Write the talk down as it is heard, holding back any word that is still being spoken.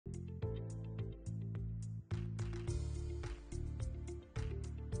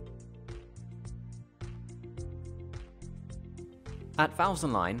At Valves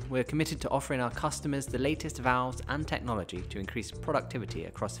Online, we're committed to offering our customers the latest valves and technology to increase productivity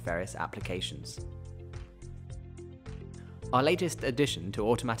across various applications. Our latest addition to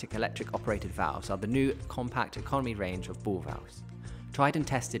automatic electric operated valves are the new compact economy range of ball valves. Tried and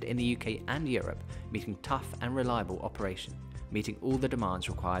tested in the UK and Europe, meeting tough and reliable operation, meeting all the demands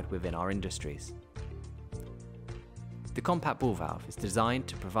required within our industries. The compact ball valve is designed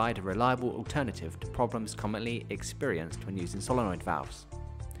to provide a reliable alternative to problems commonly experienced when using solenoid valves.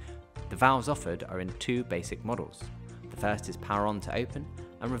 The valves offered are in two basic models. The first is power on to open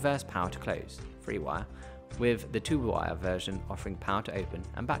and reverse power to close, free wire, with the 2-wire version offering power to open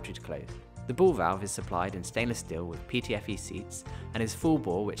and battery to close. The ball valve is supplied in stainless steel with PTFE seats and is full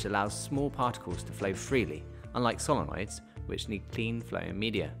bore, which allows small particles to flow freely, unlike solenoids which need clean flowing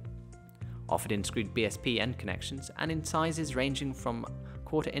media. Offered in screwed BSP end connections and in sizes ranging from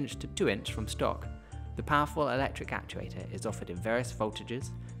 1/4 inch to 2 inch from stock, the powerful electric actuator is offered in various voltages,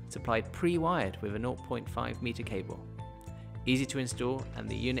 supplied pre-wired with a 0.5 meter cable. Easy to install, and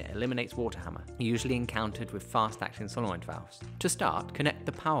the unit eliminates water hammer, usually encountered with fast-acting solenoid valves. To start, connect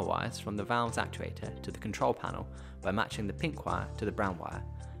the power wires from the valve's actuator to the control panel by matching the pink wire to the brown wire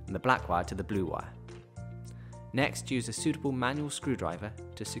and the black wire to the blue wire. Next, use a suitable manual screwdriver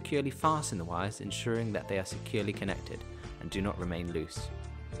to securely fasten the wires, ensuring that they are securely connected and do not remain loose.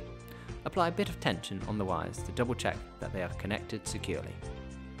 Apply a bit of tension on the wires to double check that they are connected securely.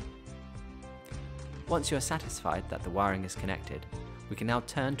 Once you are satisfied that the wiring is connected, we can now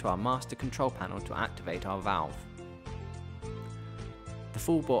turn to our master control panel to activate our valve. The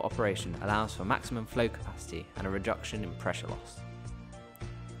full bore operation allows for maximum flow capacity and a reduction in pressure loss.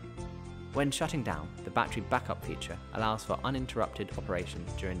 When shutting down, the battery backup feature allows for uninterrupted operation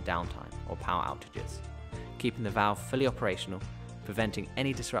during downtime or power outages, keeping the valve fully operational, preventing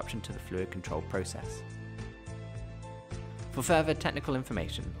any disruption to the fluid control process. For further technical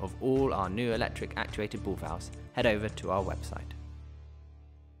information of all our new electric actuated ball valves, head over to our website.